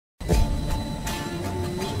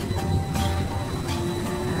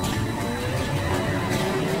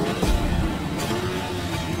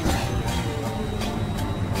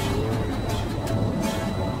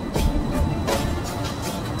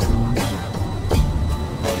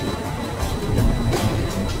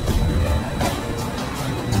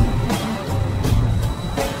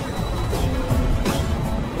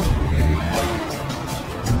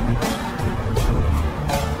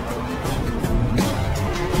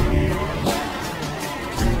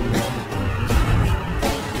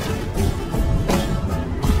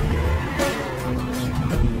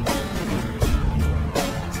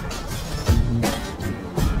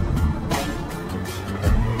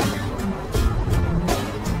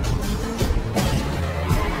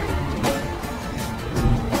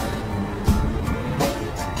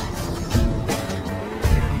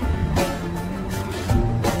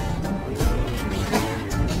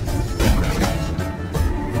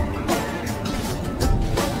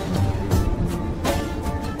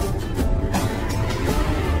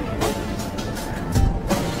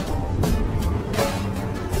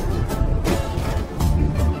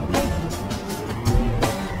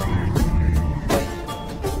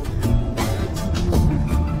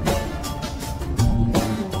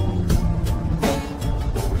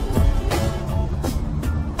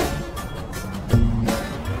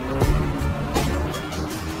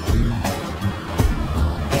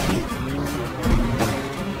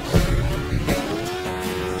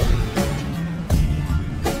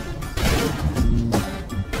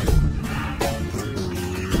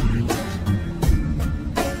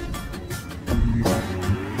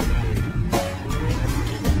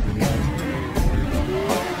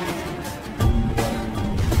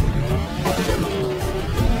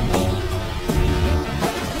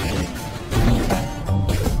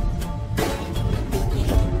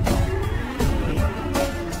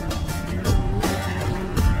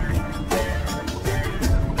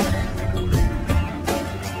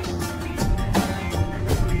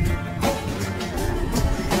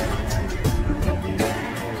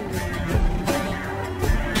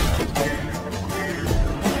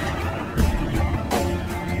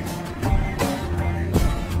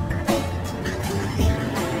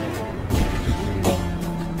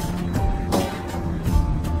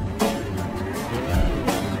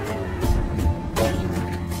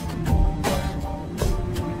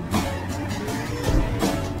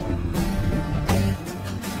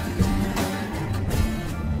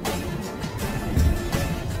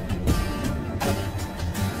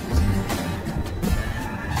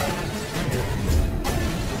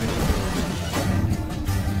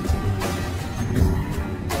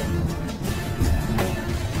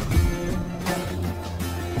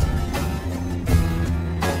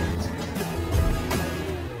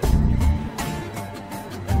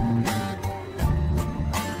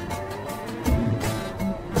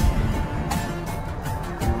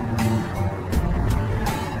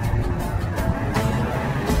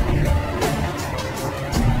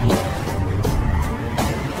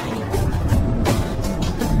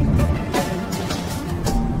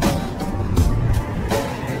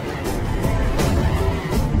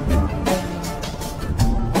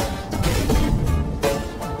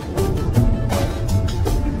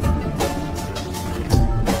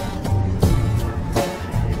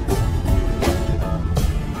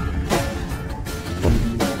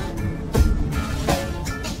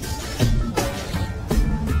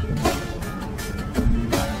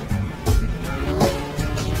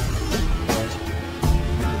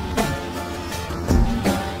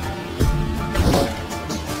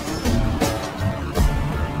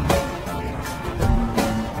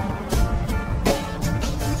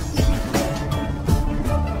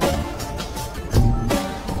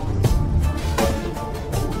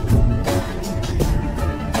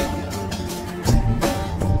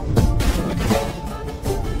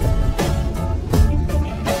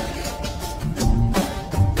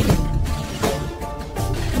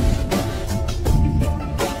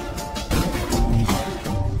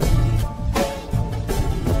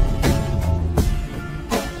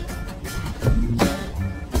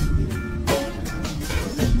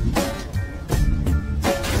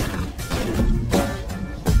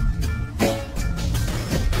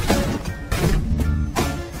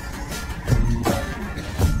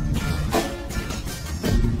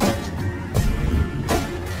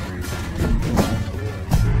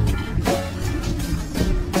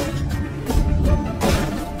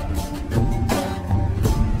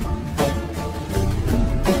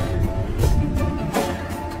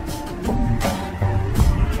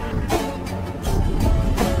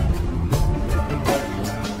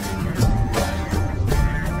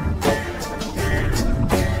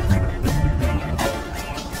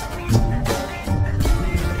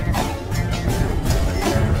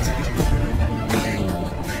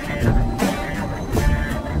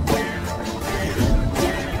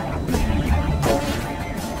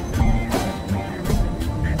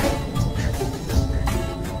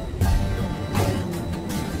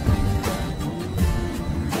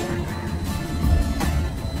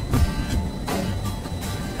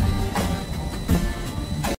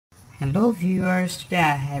Hello viewers, today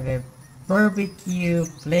I have a barbecue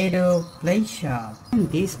Play-Doh play shop.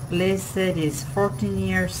 This play set is 14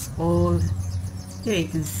 years old. Here you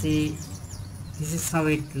can see this is how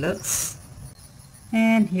it looks,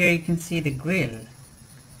 and here you can see the grill.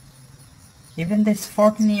 Even though it's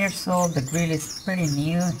 14 years old, the grill is pretty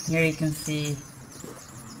new. Here you can see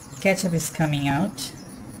ketchup is coming out,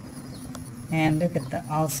 and look at the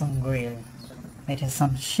awesome grill. It has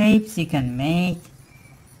some shapes you can make,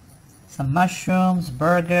 some mushrooms,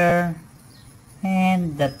 burger,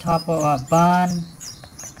 and the top of a bun.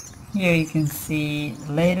 Here you can see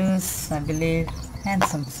lettuce, I believe, and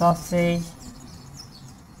some sausage.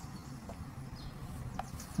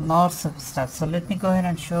 Lots of stuff. So let me go ahead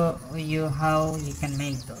and show you how you can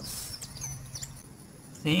make those.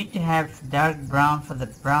 So you need to have dark brown for the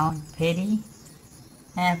brown patty,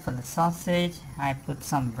 and for the sausage I put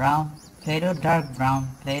some brown Play-Doh, dark brown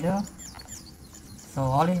Play-Doh. So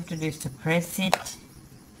all you have to do is to press it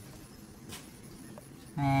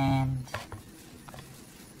and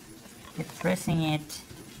keep pressing it.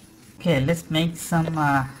 Okay, let's make some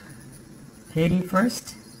patty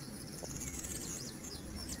first.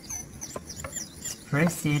 Let's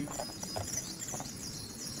press it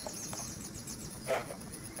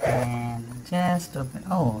and just open.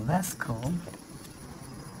 Oh, that's cool.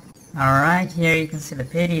 Alright, here you can see the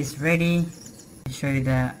patty is ready. I'll show you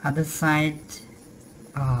the other side.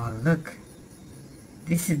 Oh, look,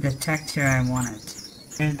 this is the texture I wanted.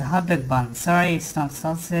 Here's the hot dog bun. Sorry, it's not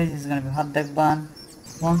sausage, it's gonna be hot dog bun.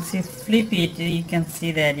 Once you flip it, you can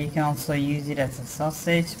see that you can also use it as a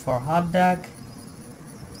sausage for hot dog.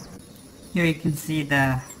 Here you can see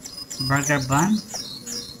the burger bun.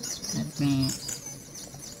 Let me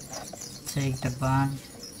take the bun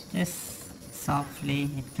just softly,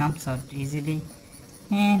 it comes out easily.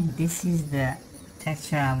 And this is the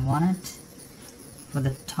texture I wanted for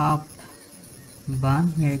the top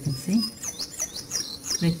bun. Here you can see.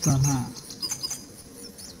 Pretty cool, huh?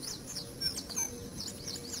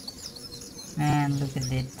 And look at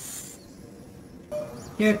this.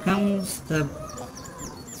 Here comes the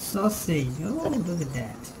sausage. Oh, look at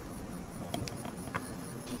that.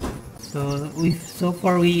 So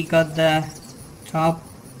far we got the top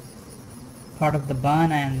part of the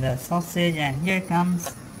bun and the sausage, and here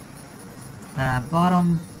comes the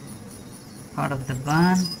bottom part of the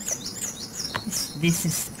bun. This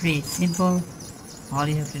is pretty simple. All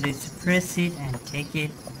you have to do is to press it and take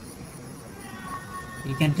it.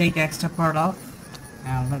 You can take extra part off.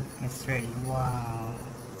 Now look, it's ready. Wow.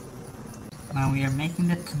 Now we are making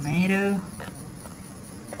the tomato.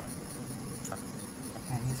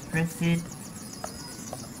 And just press it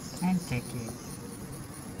and take it.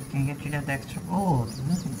 You can get rid of the extra. Oh,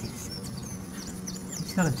 look at this. You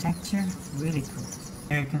see the texture? Really cool.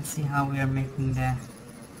 Here you can see how we are making the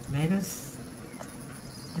lettuce.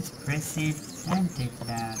 Just press it and take it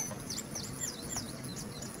out.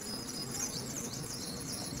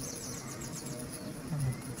 Look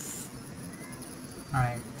at this.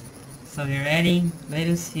 Alright, so we're adding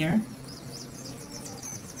lettuce here.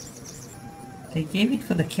 They gave it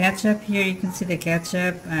for the ketchup. Here you can see the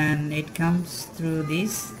ketchup and it comes through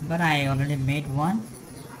this, but I already made one.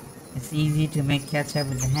 It's easy to make ketchup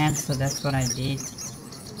with the hands, so that's what I did.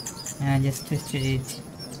 And I just twisted it.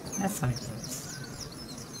 That's how it looks.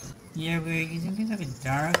 Here we're using a little bit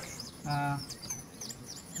dark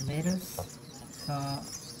lettuce. So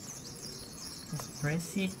just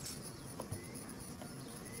press it.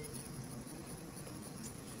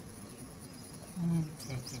 And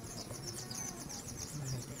take it.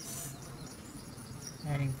 Look at this.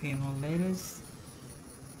 Adding few more lettuce.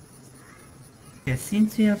 Okay,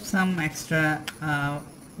 since we have some extra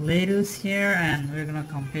lettuce here, and we're gonna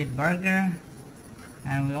complete burger,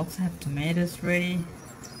 and we also have tomatoes ready.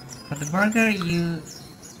 For the burger,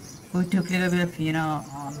 we took a little bit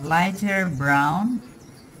of lighter brown.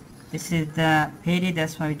 This is the patty,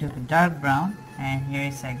 that's why we took a dark brown, and here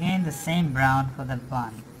is again the same brown for the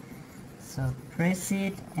bun. So press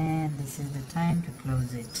it, and this is the time to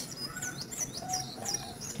close it.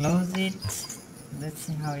 Close it. Let's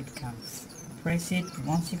see how it comes. Press it.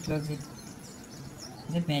 Once you close it,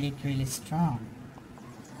 they made it really strong.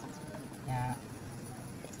 Yeah.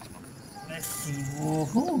 Let's see.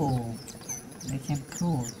 Woohoo! Became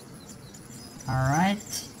cool.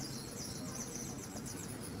 Alright.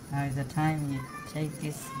 Now is the time you take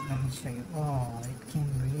this. Let me show you. Oh, it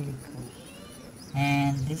came really cool.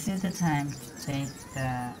 And this is the time to take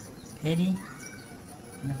the patty.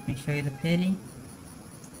 Let me show you the patty.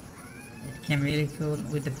 It came really cool.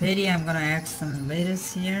 With the patty, I'm gonna add some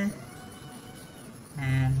lettuce here.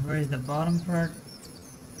 And where is the bottom part?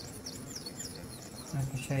 I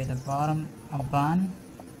can show you the bottom of bun.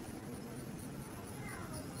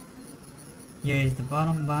 Here is the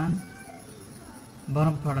bottom bun,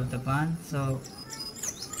 bottom part of the bun. So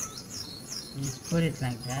you put it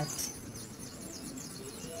like that,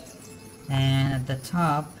 and at the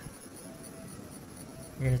top,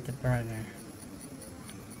 here's the burger.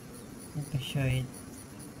 I can show it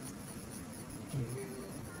here.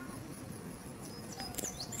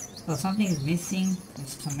 So something is missing.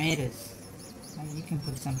 It's tomatoes. You can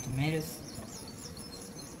put some tomatoes.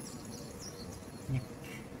 Yep.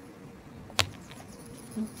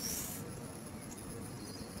 Oops.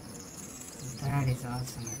 That is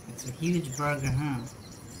awesome. It's a huge burger, huh?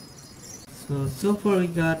 So far we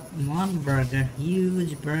got one burger,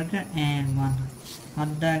 huge burger, and one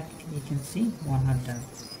hot dog. You can see one hot dog,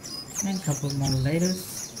 and a couple more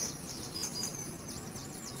lettuce.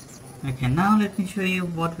 Okay, now let me show you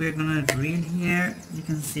what we're gonna grill here. You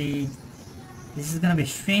can see this is gonna be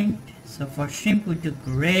shrimp. So for shrimp we took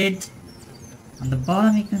red. On the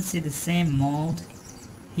bottom you can see the same mold.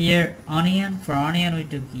 Here onion, for onion we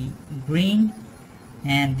took green,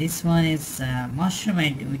 and this one is mushroom,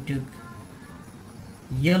 and we took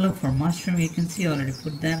yellow for mushroom. You can see already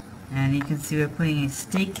put them, and you can see we're putting a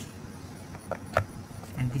stick,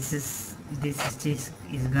 and this stick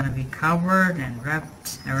is gonna be covered and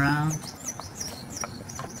wrapped around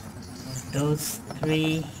those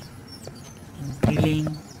three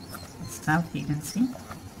grilling stuff. You can see,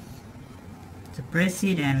 so press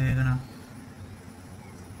it, and we're gonna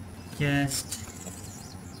just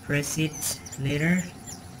press it later.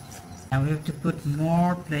 And we have to put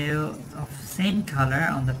more Play-Doh of same color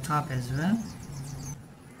on the top as well.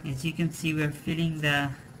 As you can see, we're filling the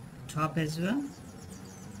top as well.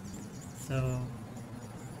 So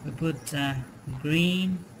we put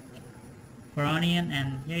green for onion,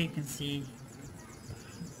 and here you can see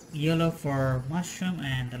yellow for mushroom,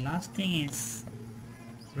 and the last thing is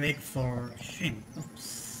red for shrimp.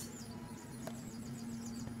 Oops.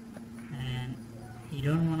 And you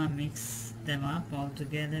don't want to mix them up all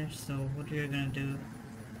together, so what we're gonna do,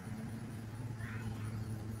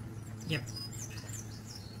 yep,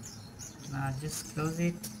 now just close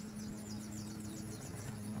it.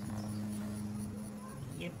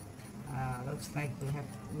 Yep, looks like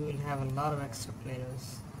we will have a lot of extra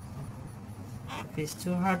Play-Dohs. If it's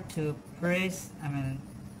too hard to press,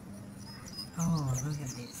 oh, look at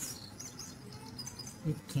this,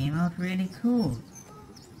 it came out really cool.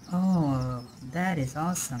 Oh, that is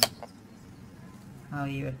awesome how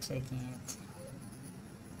you are taking it.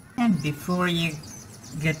 And before you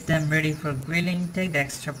get them ready for grilling, take the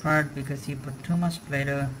extra part, because you put too much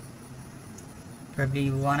Play-Doh. Probably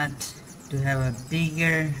you wanted to have a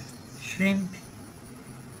bigger shrimp.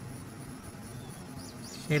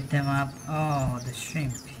 Shape them up. Oh, the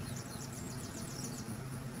shrimp.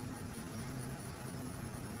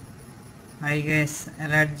 Are you guys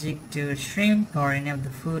allergic to shrimp or any of the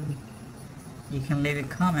food? You can leave a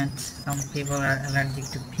comment. Some people are allergic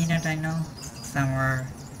to peanut, I know. Some are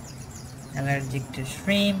allergic to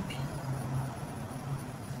shrimp.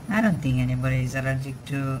 I don't think anybody is allergic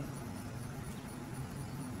to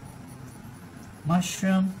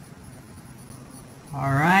mushroom.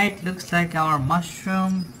 Alright, looks like our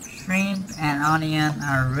mushroom, shrimp and onion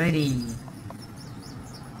are ready.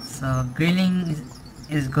 So grilling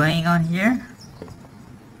is going on here,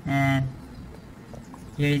 and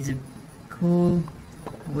here is a cool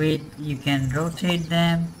way you can rotate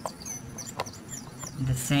them at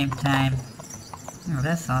the same time. Oh,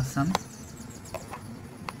 that's awesome.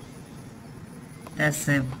 That's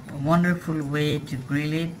a wonderful way to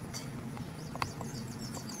grill it.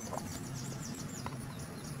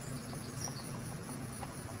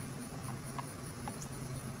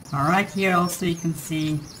 Alright, here also you can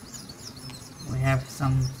see we have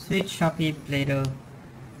some sweet Shoppe Play-Doh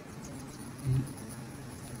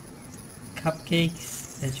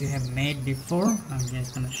cupcakes that you have made before. I'm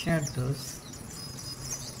just gonna share those.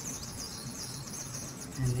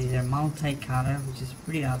 And these are multi-color, which is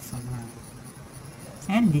pretty awesome, huh?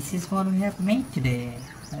 And this is what we have made today.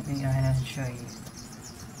 Let me go ahead and show you.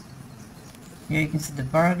 Here you can see the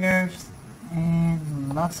burgers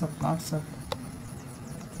and lots of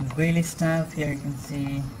grilly stuff. Here you can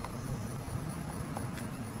see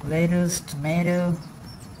lettuce, tomato,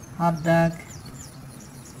 hot dog,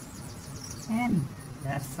 and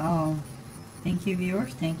that's all. Thank you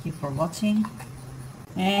viewers, thank you for watching.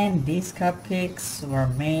 And these cupcakes were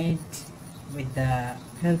made with the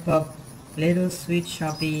help of Play-Doh Sweet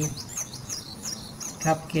Shoppe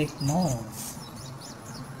cupcake molds.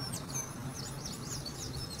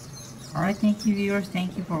 Alright, thank you viewers,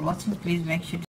 thank you for watching. Please make sure to